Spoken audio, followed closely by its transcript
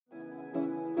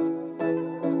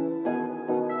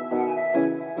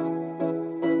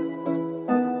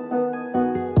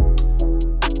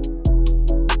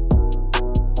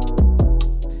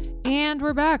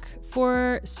we're back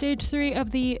for stage 3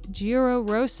 of the Giro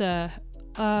Rosa.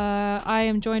 I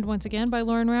am joined once again by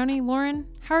Lauren Rowney. Lauren,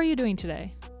 how are you doing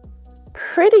today?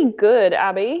 Pretty good,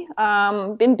 Abby.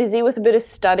 Been busy with a bit of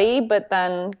study, but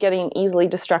then getting easily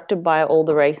distracted by all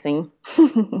the racing.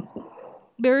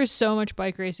 There is so much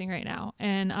bike racing right now,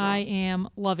 and I am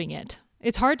loving it.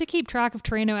 It's hard to keep track of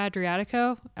Tirreno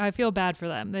Adriatico. I feel bad for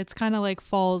them. It's kind of like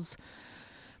falls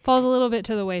a little bit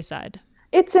to the wayside.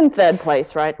 It's in third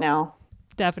place right now.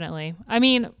 Definitely. I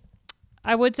mean,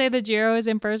 I would say the Giro is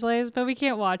in first place, but we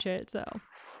can't watch it, so.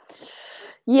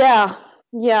 Yeah,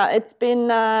 it's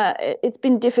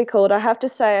been difficult. I have to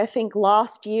say, I think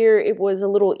last year it was a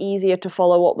little easier to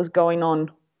follow what was going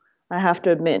on, I have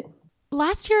to admit.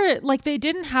 Last year, they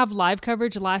didn't have live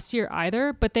coverage last year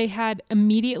either, but they had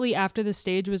immediately after the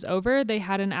stage was over, they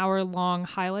had an hour-long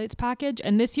highlights package,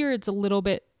 and this year it's a little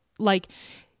bit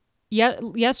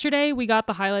yesterday we got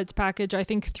the highlights package, I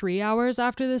think 3 hours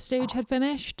after the stage had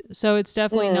finished. So it's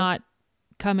definitely not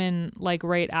coming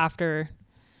right after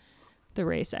the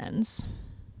race ends.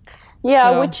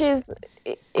 Yeah,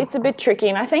 it's a bit tricky.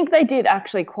 And I think they did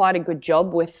actually quite a good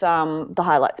job with the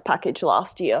highlights package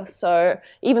last year. So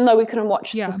even though we couldn't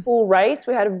watch the full race,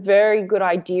 we had a very good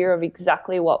idea of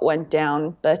exactly what went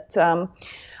down. But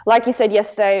like you said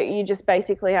yesterday, you just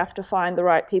basically have to find the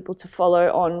right people to follow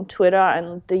on Twitter,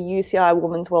 and the UCI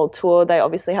Women's World Tour, they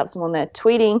obviously have someone there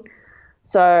tweeting.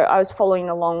 So I was following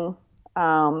along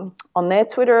on their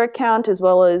Twitter account, as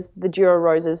well as the Giro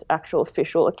Rosa's actual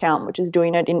official account, which is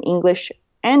doing it in English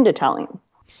and Italian.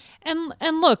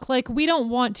 And look, we don't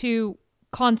want to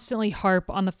constantly harp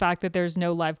on the fact that there's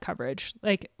no live coverage.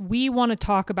 We want to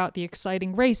talk about the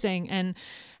exciting racing and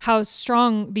how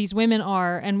strong these women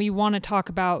are, and we want to talk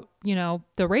about,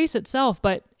 the race itself,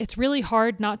 but it's really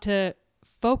hard not to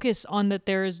focus on that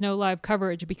there is no live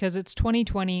coverage because it's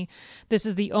 2020. This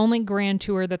is the only Grand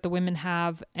Tour that the women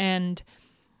have, and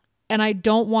I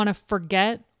don't want to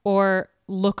forget or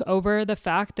look over the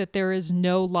fact that there is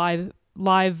no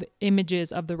live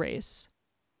images of the race.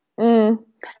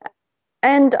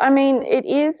 And I mean, it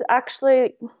is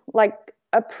actually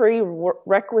a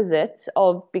prerequisite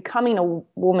of becoming a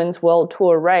women's world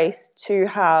tour race to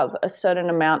have a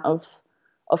certain amount of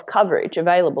coverage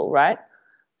available, right?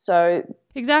 So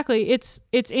exactly, it's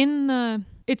in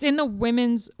the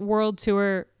women's world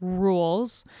tour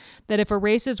rules that if a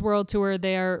race is world tour,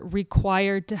 they are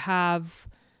required to have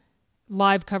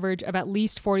live coverage of at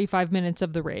least 45 minutes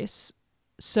of the race.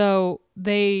 So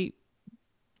the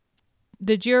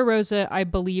Giro Rosa, I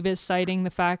believe, is citing the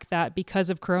fact that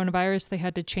because of coronavirus, they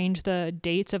had to change the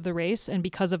dates of the race, and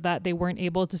because of that, they weren't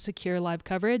able to secure live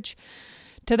coverage.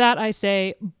 To that, I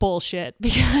say bullshit,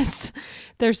 because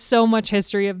there's so much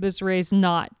history of this race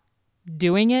not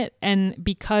doing it, and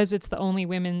because it's the only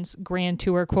women's Grand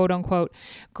Tour, quote unquote,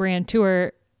 Grand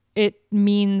Tour, it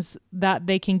means that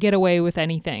they can get away with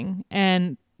anything.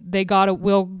 And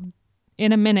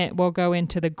in a minute, we'll go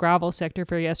into the gravel sector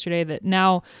for yesterday that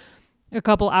now, a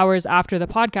couple hours after the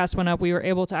podcast went up, we were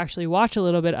able to actually watch a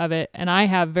little bit of it, and I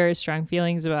have very strong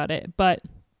feelings about it. But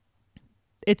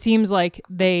it seems like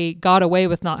they got away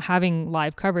with not having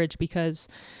live coverage because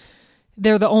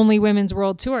they're the only women's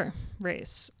world tour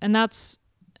race. And that's,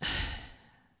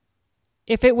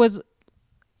 if it was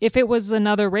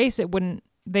another race,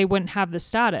 they wouldn't have the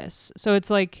status. So it's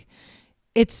like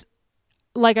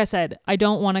I said, I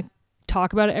don't want to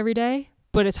talk about it every day,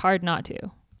 but it's hard not to.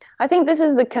 I think this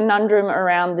is the conundrum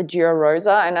around the Giro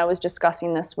Rosa, and I was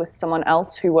discussing this with someone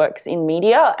else who works in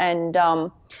media, and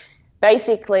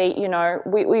basically,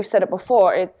 we've said it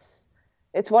before, it's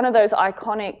one of those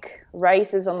iconic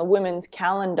races on the women's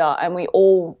calendar, and we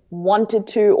all wanted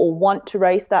to or want to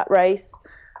race that race,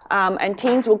 and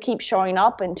teams will keep showing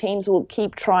up, and teams will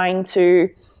keep trying to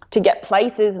get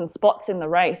places and spots in the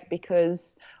race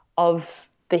because of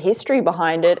the history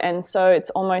behind it, and so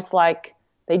it's almost like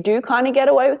they do kind of get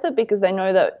away with it because they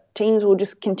know that teams will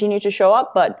just continue to show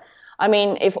up. But I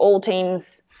mean, if all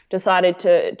teams decided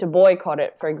to boycott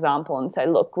it, for example, and say,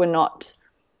 look, we're not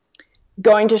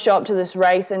going to show up to this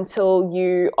race until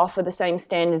you offer the same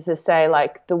standards as, say,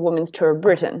 the Women's Tour of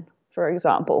Britain, for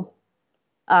example.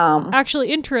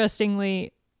 Actually,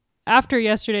 interestingly, after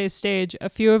yesterday's stage, a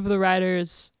few of the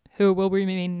riders who will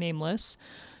remain nameless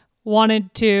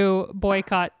wanted to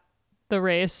boycott the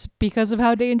race because of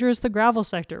how dangerous the gravel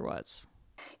sector was.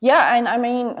 Yeah, and I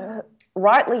mean,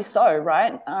 rightly so,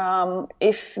 right?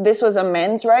 If this was a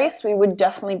men's race, we would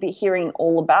definitely be hearing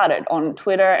all about it on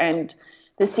Twitter, and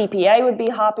the CPA would be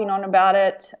harping on about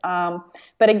it.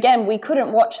 But again, we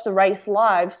couldn't watch the race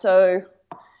live, so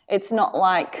it's not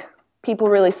like people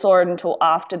really saw it until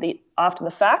after the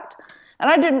fact. And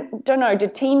I don't know,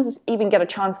 did teams even get a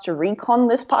chance to recon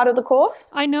this part of the course?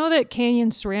 I know that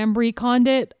Canyon SRAM reconned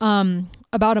it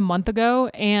about a month ago,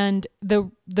 and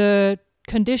the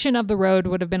condition of the road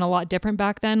would have been a lot different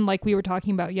back then, like we were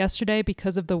talking about yesterday,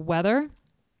 because of the weather.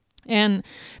 And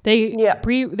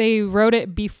they rode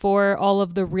it before all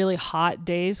of the really hot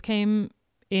days came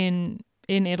in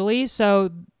Italy,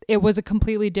 so it was a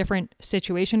completely different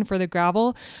situation for the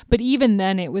gravel, but even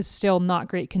then it was still not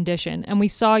great condition. And we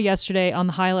saw yesterday on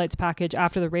the highlights package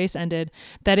after the race ended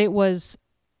that it was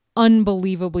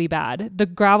unbelievably bad. The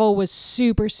gravel was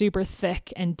super, super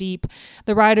thick and deep.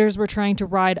 The riders were trying to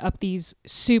ride up these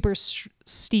super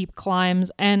steep climbs,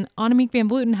 and Annemiek van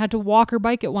Vleuten had to walk her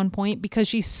bike at one point because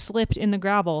she slipped in the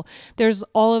gravel. There's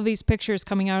all of these pictures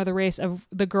coming out of the race of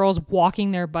the girls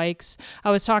walking their bikes.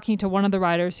 I was talking to one of the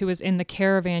riders who was in the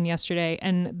caravan yesterday,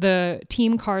 and the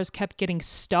team cars kept getting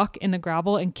stuck in the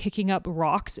gravel and kicking up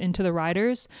rocks into the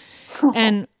riders.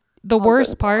 And the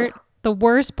worst part,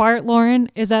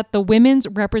 Lauren, is that the women's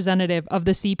representative of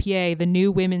the CPA, the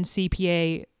new women's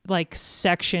CPA like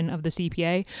section of the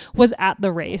CPA, was at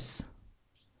the race.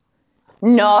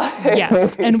 No.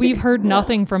 Yes. And we've heard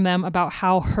nothing from them about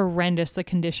how horrendous the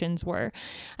conditions were.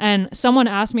 And someone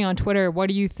asked me on Twitter, what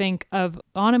do you think of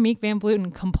Annemiek van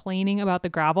Vleuten complaining about the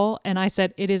gravel? And I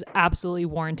said, it is absolutely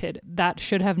warranted. That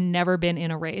should have never been in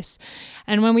a race.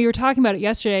 And when we were talking about it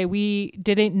yesterday, we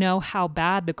didn't know how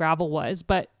bad the gravel was,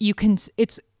 but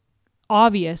it's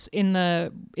obvious in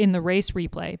the race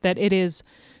replay that it is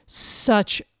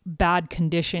such bad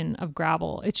condition of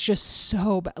gravel. It's just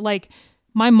so bad. Like,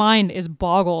 my mind is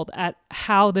boggled at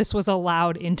how this was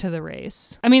allowed into the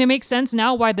race. I mean, it makes sense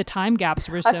now why the time gaps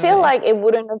were so I feel big. like it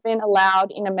wouldn't have been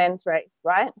allowed in a men's race,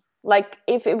 right? Like,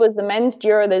 if it was the men's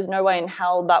Giro, there's no way in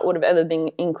hell that would have ever been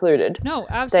included. No,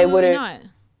 absolutely not.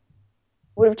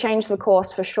 Would have changed the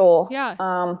course for sure.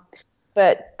 Yeah.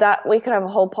 But that we could have a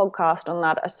whole podcast on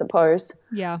that, I suppose.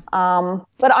 Yeah.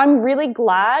 But I'm really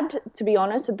glad, to be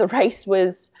honest, that the race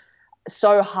was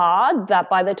so hard that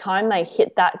by the time they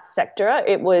hit that sector,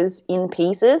 it was in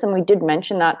pieces. And we did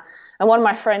mention that. And one of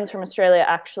my friends from Australia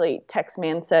actually texted me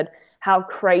and said, how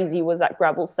crazy was that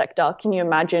gravel sector? Can you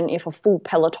imagine if a full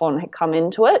peloton had come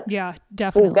into it? Yeah,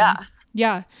 definitely. Full gas.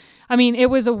 Yeah. I mean,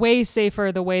 it was a way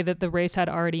safer the way that the race had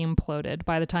already imploded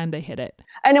by the time they hit it.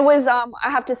 And it was, I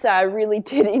have to say, I really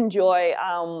did enjoy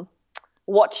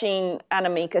watching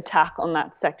Annemiek attack on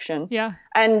that section. Yeah.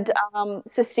 And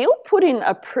Cecile put in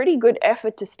a pretty good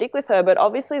effort to stick with her, but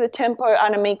obviously the tempo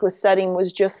Annemiek was setting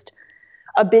was just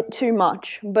a bit too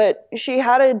much. But she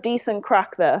had a decent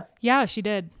crack there. Yeah, she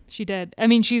did. She did. I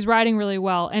mean, she's riding really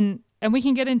well. And we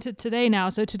can get into today now.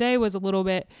 So today was a little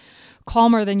bit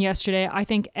calmer than yesterday. I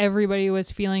think everybody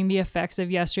was feeling the effects of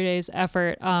yesterday's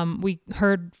effort. We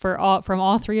heard from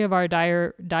all three of our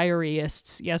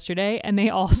diaryists yesterday, and they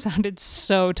all sounded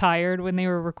so tired when they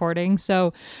were recording.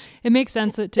 So it makes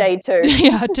sense that day two.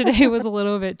 Yeah, today was a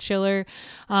little bit chiller.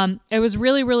 It was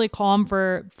really, really calm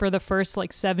for the first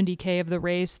like 70K of the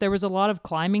race. There was a lot of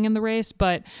climbing in the race,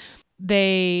 but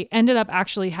they ended up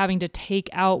actually having to take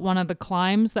out one of the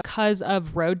climbs because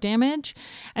of road damage.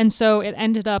 And so it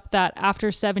ended up that after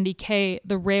 70K,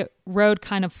 the road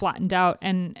kind of flattened out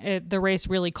and the race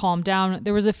really calmed down.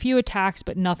 There was a few attacks,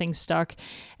 but nothing stuck.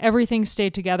 Everything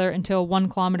stayed together until 1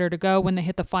 kilometer to go when they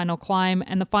hit the final climb.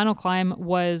 And the final climb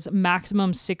was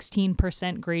maximum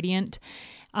 16% gradient,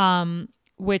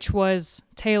 which was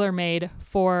tailor-made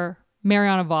for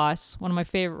Marianne Vos, one of my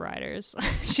favorite riders.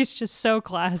 She's just so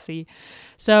classy.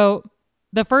 So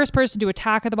the first person to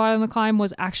attack at the bottom of the climb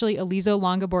was actually Elisa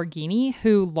Longa Borghini,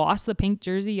 who lost the pink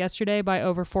jersey yesterday by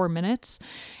over 4 minutes.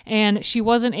 And she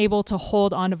wasn't able to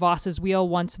hold onto Vos's wheel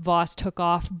once Vos took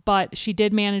off, but she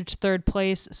did manage third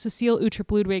place. Cecile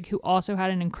Uttrup-Ludwig, who also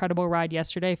had an incredible ride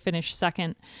yesterday, finished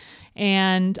second.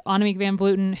 And Annemiek van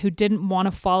Vleuten, who didn't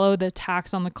want to follow the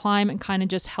attacks on the climb and kind of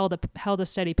just held a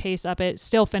steady pace up it,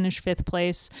 still finished 5th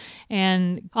place.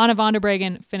 And Anna van der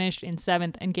Breggen finished in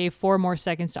 7th and gave 4 more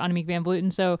seconds to Annemiek van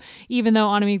Vleuten. So even though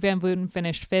Annemiek van Vleuten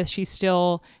finished 5th, she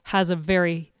still has a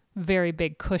very, very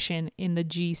big cushion in the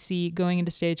GC going into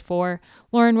stage 4.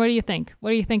 Lauren, what do you think?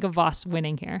 What do you think of Vos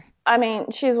winning here? I mean,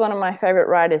 she's one of my favorite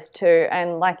riders too.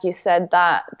 And like you said,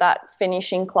 that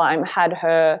finishing climb had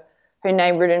her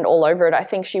name written all over it. I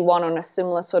think she won on a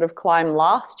similar sort of climb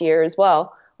last year as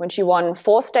well, when she won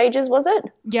 4 stages, was it?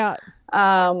 Yeah.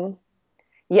 So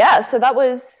that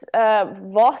was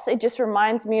Vos. It just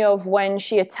reminds me of when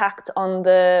she attacked on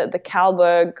the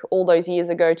Kalberg all those years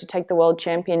ago to take the world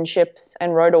championships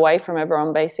and rode away from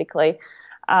everyone, basically.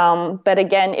 But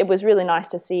again, it was really nice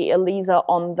to see Elisa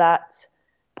on that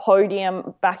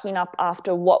podium backing up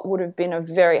after what would have been a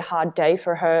very hard day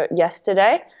for her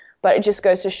yesterday. But it just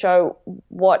goes to show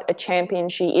what a champion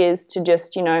she is to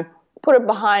just, put it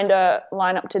behind her,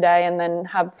 line up today, and then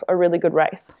have a really good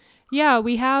race. Yeah,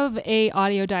 we have a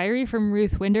audio diary from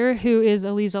Ruth Winder, who is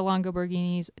Elisa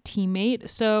Longo-Borghini's teammate.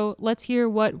 So let's hear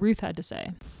what Ruth had to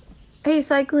say. Hey,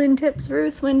 cycling tips,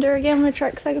 Ruth Winder again with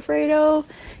Trek Segafredo,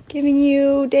 giving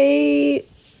you day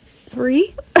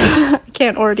 3.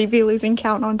 Can't already be losing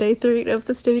count on day 3 of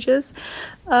the stages.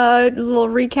 A little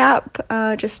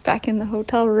recap, just back in the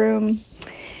hotel room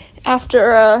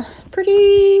after a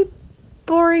pretty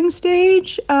boring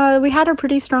stage. We had a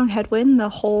pretty strong headwind the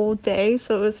whole day,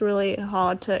 so it was really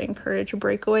hard to encourage a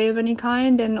breakaway of any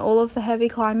kind, and all of the heavy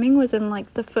climbing was in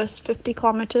like the first 50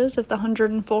 kilometers of the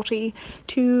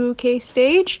 142k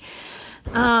stage.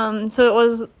 So it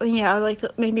was, like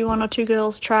maybe 1 or 2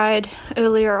 girls tried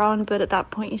earlier on, but at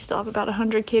that point you still have about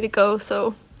 100k to go.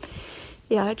 So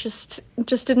yeah, it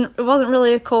wasn't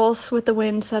really a course with the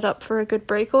wind set up for a good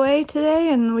breakaway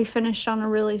today. And we finished on a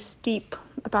really steep,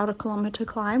 about a kilometer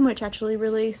climb, which actually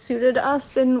really suited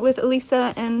us. And with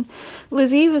Elisa and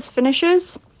Lizzie was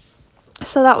finishers.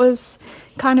 So that was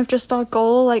kind of just our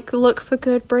goal, like look for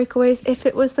good breakaways if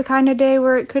it was the kind of day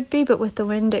where it could be, but with the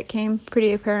wind it came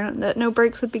pretty apparent that no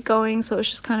breaks would be going, so it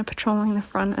was just kind of patrolling the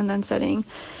front and then setting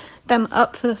them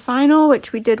up for the final,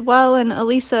 which we did well, and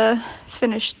Elisa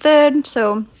finished 3rd.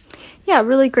 So yeah,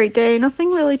 really great day.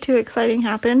 Nothing really too exciting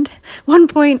happened. One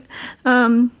point,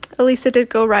 Elisa did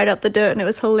go right up the dirt, and it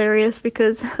was hilarious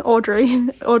because Audrey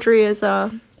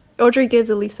gives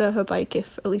Elisa her bike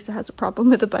if Elisa has a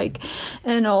problem with the bike,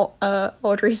 and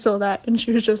Audrey saw that and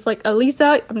she was just like,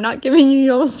 Elisa, I'm not giving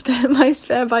you my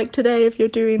spare bike today if you're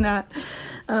doing that,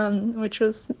 which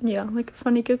was like a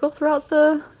funny giggle throughout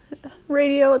the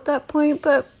radio at that point.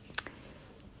 But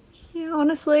yeah,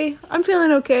 honestly, I'm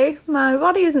feeling okay. My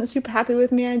body isn't super happy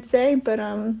with me, I'd say, but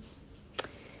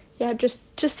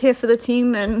just here for the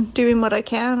team and doing what I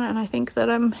can, and I think that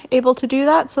I'm able to do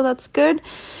that, so that's good.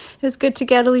 It was good to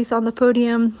get Elise on the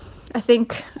podium. I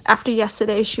think after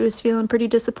yesterday, she was feeling pretty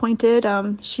disappointed.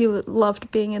 She loved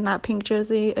being in that pink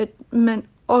jersey. It meant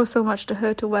oh so much to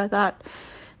her to wear that,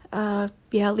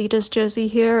 leader's jersey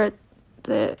here at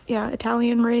the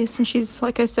Italian race. And she's,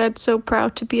 like I said, so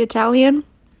proud to be Italian.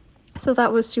 So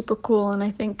that was super cool. And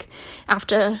I think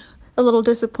after a little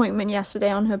disappointment yesterday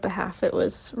on her behalf, it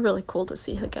was really cool to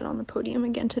see her get on the podium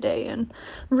again today, and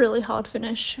really hard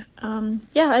finish.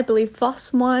 I believe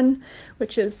Voss won,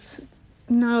 which is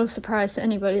no surprise to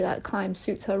anybody. That climb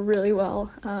suits her really well,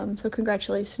 so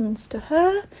congratulations to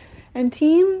her and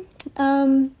team.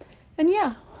 I'm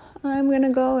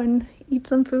gonna go and eat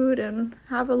some food and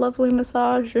have a lovely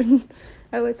massage, and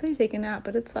I would say take a nap,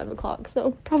 but it's 5 o'clock,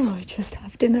 so probably just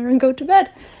have dinner and go to bed.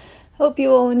 Hope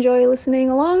you all enjoy listening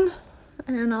along,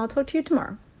 and I'll talk to you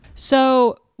tomorrow.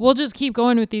 So we'll just keep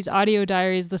going with these audio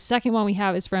diaries. The second one we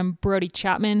have is from Brody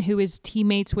Chapman, who is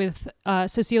teammates with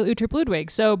Cecile Uttrup Ludwig.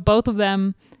 So both of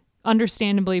them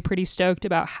understandably pretty stoked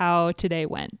about how today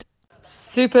went.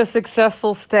 Super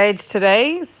successful stage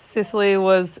today. Cicely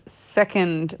was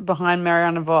 2nd behind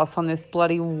Marianne Vos on this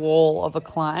bloody wall of a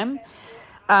climb.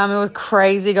 It was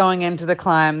crazy going into the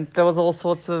climb. There was all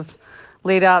sorts of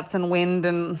lead outs and wind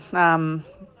and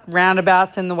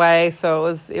roundabouts in the way, so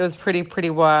it was pretty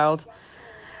wild.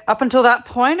 Up until that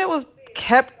point, it was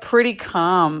kept pretty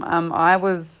calm. I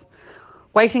was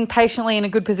waiting patiently in a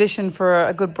good position for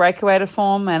a good breakaway to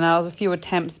form, and there was a few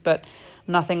attempts, but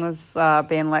nothing was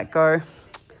being let go.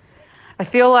 I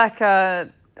feel like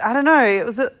I don't know, it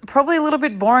was probably a little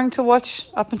bit boring to watch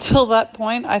up until that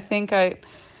point. I think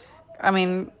I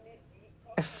mean,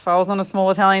 if I was on a small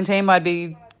Italian team, I'd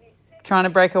be trying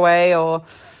to break away, or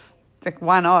like,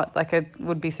 why not? Like, it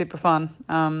would be super fun.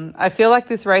 I feel like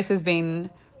this race has been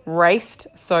raced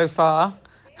so far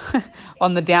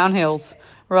on the downhills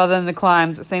rather than the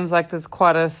climbs. It seems like there's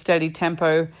quite a steady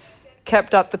tempo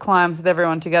kept up the climbs with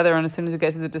everyone together, and as soon as we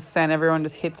get to the descent, everyone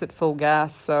just hits it full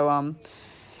gas. So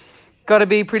got to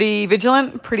be pretty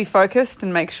vigilant, pretty focused,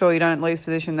 and make sure you don't lose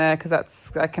position there, because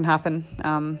that can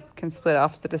happen. Can split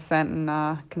after the descent and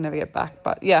can never get back.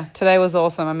 But yeah, today was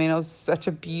awesome. I mean, it was such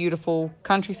a beautiful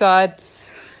countryside,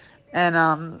 and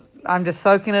I'm just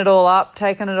soaking it all up,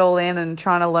 taking it all in, and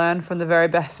trying to learn from the very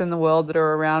best in the world that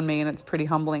are around me, and it's pretty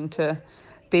humbling to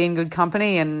be in good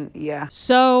company. And yeah.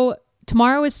 So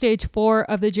tomorrow is stage 4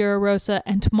 of the Giro Rosa,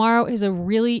 and tomorrow is a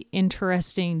really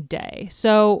interesting day.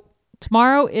 So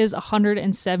tomorrow is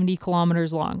 170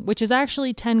 kilometers long, which is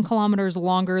actually 10 kilometers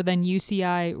longer than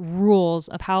UCI rules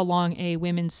of how long a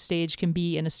women's stage can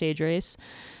be in a stage race.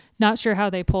 Not sure how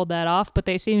they pulled that off, but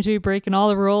they seem to be breaking all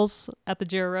the rules at the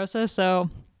Giro Rosa. So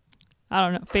I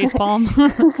don't know,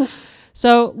 facepalm.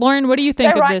 So Lauren, what do you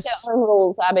think of this? Their own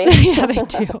rules, Abby. Yeah, they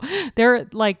do. They're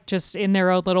like just in their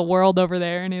own little world over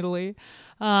there in Italy.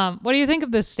 What do you think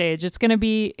of this stage? It's going to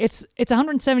be, it's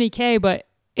 170K, but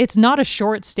it's not a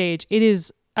short stage. It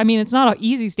is, I mean, it's not an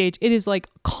easy stage. It is like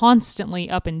constantly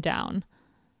up and down.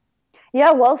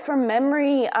 Yeah, well, from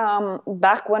memory,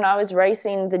 back when I was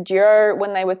racing the Giro,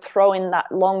 when they would throw in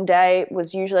that long day, it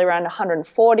was usually around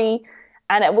 140.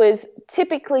 And it was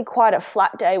typically quite a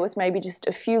flat day with maybe just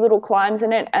a few little climbs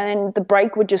in it. And the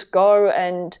break would just go,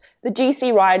 and the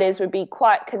GC riders would be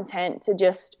quite content to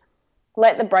just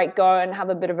let the break go and have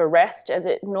a bit of a rest, as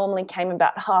it normally came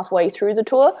about halfway through the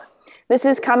tour. This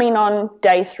is coming on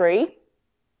day 3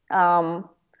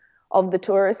 of the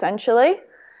tour, essentially.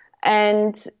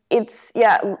 And it's,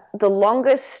 the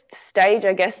longest stage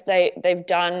I guess they've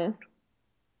done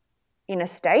in a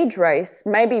stage race.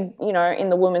 Maybe, in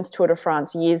the Women's Tour de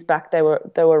France years back, they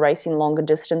were racing longer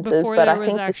distances. Before but there I was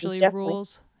think actually this is definitely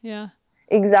rules. Yeah.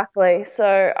 Exactly.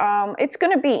 So it's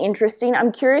going to be interesting.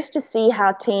 I'm curious to see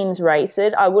how teams race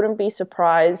it. I wouldn't be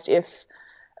surprised if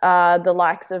the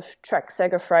likes of Trek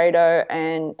Segafredo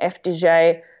and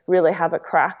FDJ really have a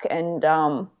crack and,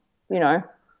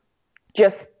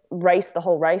 just race the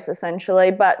whole race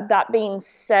essentially. But that being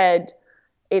said,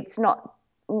 it's not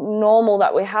normal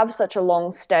that we have such a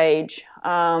long stage.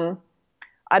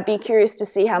 I'd be curious to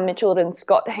see how Mitchelton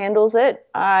Scott handles it.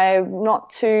 I'm not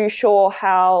too sure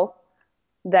how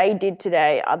they did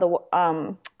today,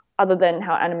 other than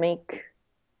how Annemiek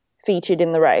featured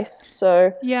in the race.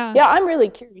 So yeah, I'm really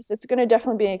curious. It's going to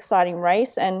definitely be an exciting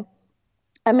race. And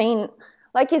I mean,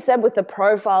 like you said, with the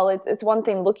profile, it's one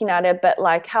thing looking at it, but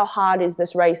like, how hard is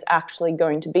this race actually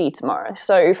going to be tomorrow?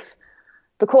 So if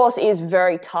the course is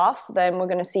very tough, then we're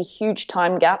going to see huge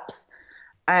time gaps.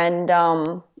 And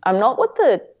I'm not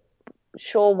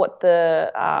sure what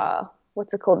the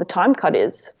what's it called, the time cut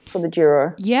is for the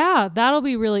Giro. Yeah, that'll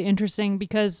be really interesting,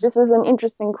 because this is an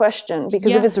interesting question,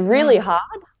 because if it's really hard.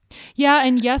 Yeah,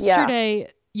 and yesterday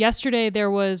there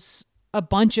was a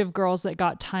bunch of girls that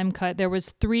got time cut. There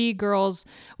was 3 girls.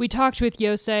 We talked with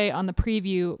Yosei on the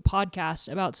preview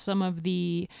podcast about some of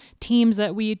the teams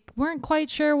that we weren't quite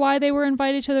sure why they were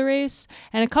invited to the race.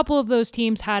 And a couple of those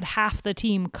teams had half the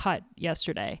team cut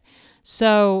yesterday.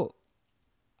 So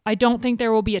I don't think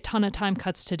there will be a ton of time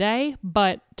cuts today,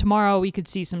 but tomorrow we could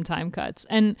see some time cuts.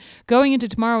 And going into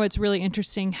tomorrow, it's really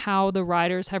interesting how the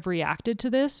riders have reacted to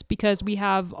this, because we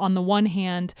have, on the one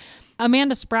hand,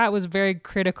 Amanda Spratt was very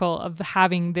critical of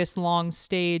having this long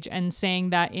stage and saying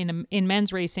that in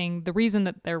men's racing, the reason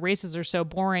that their races are so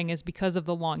boring is because of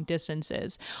the long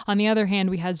distances. On the other hand,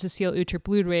 we had Cecile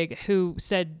Uttrup-Ludwig, who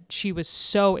said she was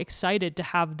so excited to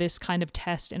have this kind of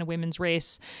test in a women's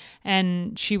race,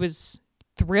 and she was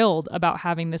thrilled about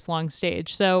having this long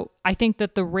stage. So I think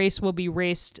that the race will be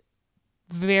raced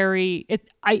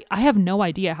I have no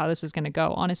idea how this is going to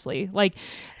go, honestly. Like,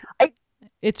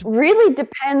 it really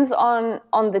depends on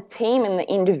the team and the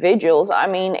individuals. I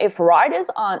mean, if riders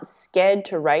aren't scared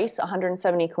to race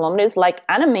 170 kilometers, like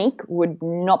Annemiek would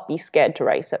not be scared to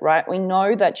race it, right? We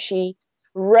know that she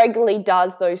regularly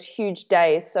does those huge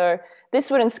days. So this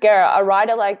wouldn't scare her. A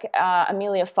rider like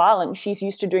Amelia Farland, she's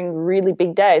used to doing really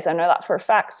big days. I know that for a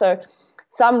fact. So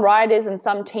some riders and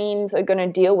some teams are going to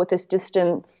deal with this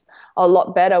distance a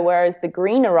lot better, whereas the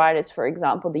greener riders, for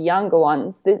example, the younger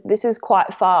ones, this is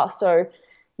quite far. So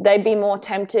they'd be more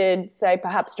tempted, say,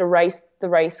 perhaps to race the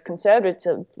race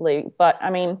conservatively. But, I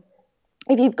mean,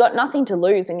 if you've got nothing to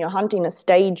lose and you're hunting a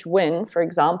stage win, for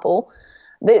example,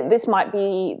 this might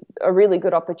be a really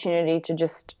good opportunity to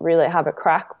just really have a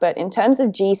crack. But in terms of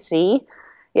GC,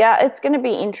 yeah, it's going to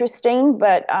be interesting.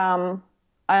 But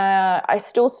I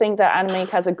still think that Annemiek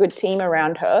has a good team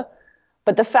around her.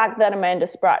 But the fact that Amanda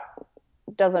Spratt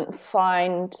doesn't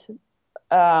find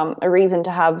a reason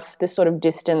to have this sort of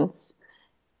distance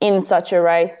in such a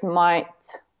race might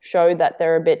show that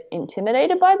they're a bit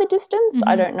intimidated by the distance. Mm-hmm.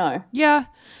 I don't know. Yeah.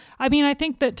 I mean, I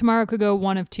think that tomorrow could go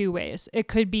one of 2 ways. It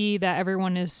could be that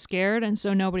everyone is scared and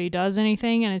so nobody does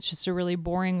anything and it's just a really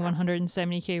boring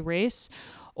 170K race.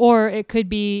 Or it could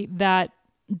be that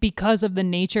because of the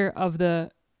nature of the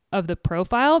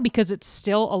profile, because it's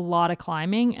still a lot of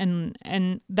climbing,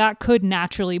 and that could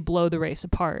naturally blow the race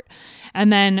apart.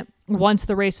 And then once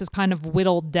the race is kind of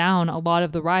whittled down a lot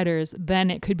of the riders,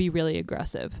 then it could be really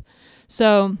aggressive.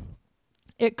 So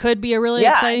it could be a really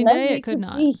exciting day. It could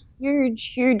not. See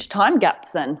huge time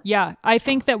gaps then. Yeah, I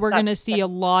think that we're going to see a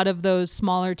lot of those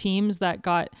smaller teams that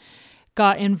got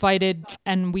got invited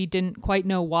and we didn't quite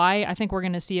know why. I think we're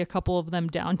going to see a couple of them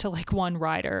down to like one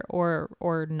rider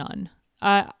or none.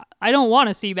 I don't want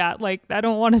to see that. Like, I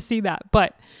don't want to see that.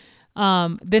 But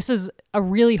this is a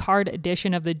really hard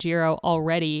edition of the Giro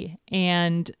already.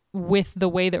 And with the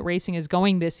way that racing is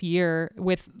going this year,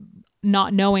 with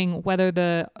not knowing whether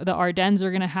the Ardennes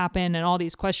are going to happen and all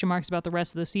these question marks about the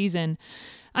rest of the season,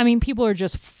 I mean, people are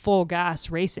just full gas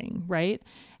racing, right?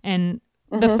 And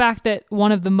the fact that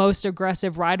one of the most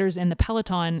aggressive riders in the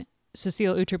peloton,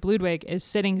 Cecile Uttrup-Ludwig, is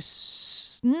sitting,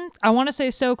 I want to say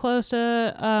so close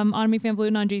to Annemiek van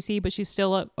Vleuten on GC, but she's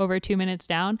still over 2 minutes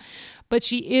down. But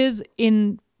she is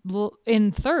in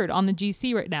third on the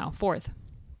GC right now, fourth.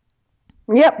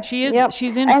 Yep. She is. Yep.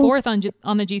 She's in fourth on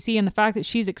the GC, and the fact that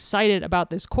she's excited about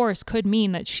this course could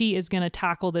mean that she is going to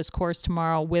tackle this course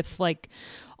tomorrow with like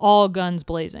all guns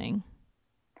blazing.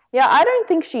 Yeah, I don't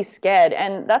think she's scared,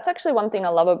 and that's actually one thing I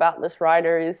love about this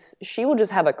rider is she will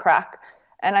just have a crack.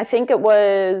 And I think it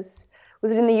was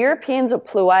it in the Europeans or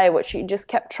Plouay, which she just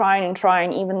kept trying and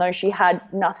trying, even though she had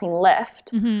nothing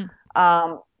left.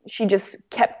 She just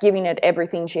kept giving it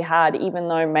everything she had, even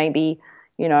though maybe,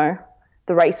 you know,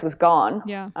 the race was gone.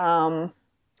 So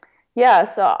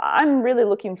I'm really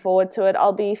looking forward to it.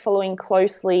 I'll be following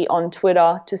closely on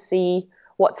Twitter to see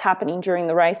what's happening during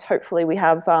the race. Hopefully we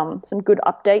have some good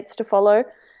updates to follow.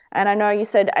 And I know you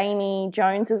said Amy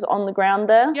Jones is on the ground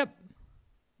there. Yep.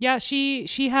 Yeah, she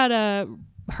had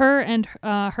her and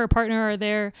her partner are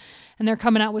there, and they're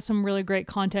coming out with some really great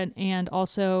content and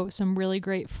also some really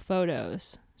great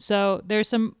photos. So there's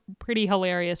some pretty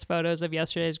hilarious photos of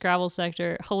yesterday's gravel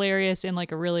sector. Hilarious in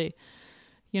like a really,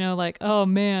 you know, like, oh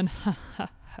man,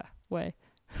 way.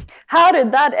 How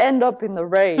did that end up in the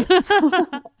race?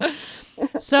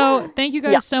 So thank you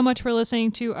guys so much for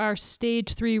listening to our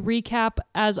Stage 3 recap.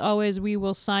 As always, we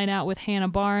will sign out with Hannah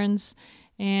Barnes.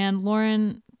 And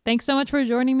Lauren, thanks so much for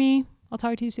joining me. I'll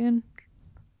talk to you soon.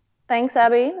 Thanks,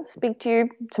 Abby. Speak to you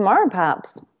tomorrow,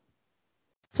 perhaps.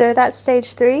 So that's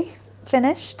Stage 3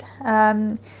 finished.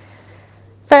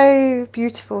 Very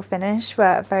beautiful finish,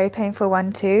 but very painful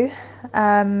one too.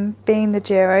 Being the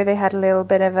Giro, they had a little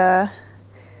bit of a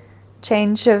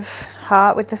change of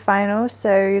heart with the final.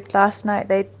 So last night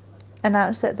they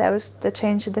announced that there was the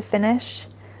change of the finish,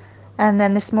 and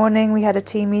then this morning we had a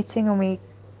team meeting and we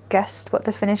guessed what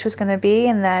the finish was going to be,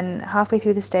 and then halfway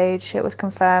through the stage it was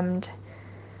confirmed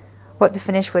what the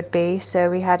finish would be.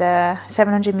 So we had a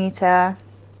 700 meter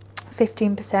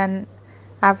 15%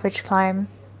 average climb,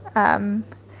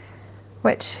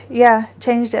 which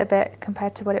changed it a bit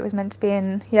compared to what it was meant to be.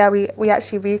 And we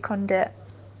actually reconned it,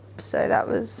 so that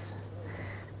was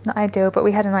not ideal, but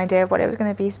we had an idea of what it was going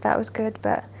to be, so that was good.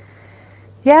 But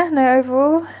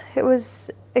overall it was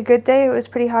a good day. It was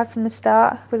pretty hard from the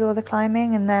start with all the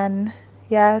climbing, and then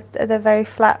the very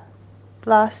flat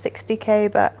last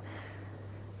 60k, but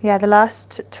the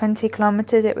last 20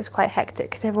 kilometers it was quite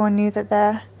hectic because everyone knew that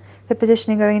the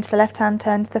positioning going into the left hand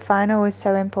turn to the final was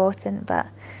so important. But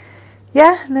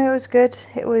it was good.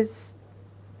 It was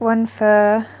one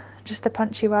for just the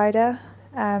punchy rider.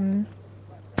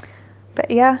 But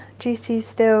GC's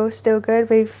still good.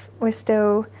 We're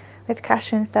still with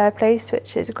Cash in third place,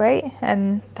 which is great,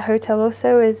 and the hotel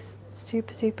also is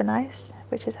super nice,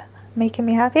 which is making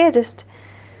me happy. It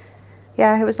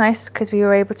was nice because we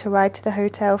were able to ride to the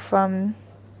hotel from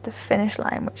the finish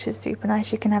line, which is super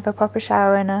nice. You can have a proper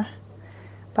shower in a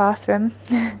bathroom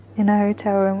in a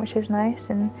hotel room, which is nice.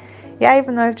 And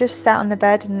even though I've just sat on the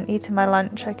bed and eaten my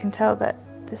lunch, I can tell that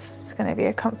this is going to be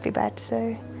a comfy bed.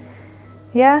 So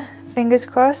fingers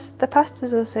crossed. The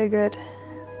pasta's also good.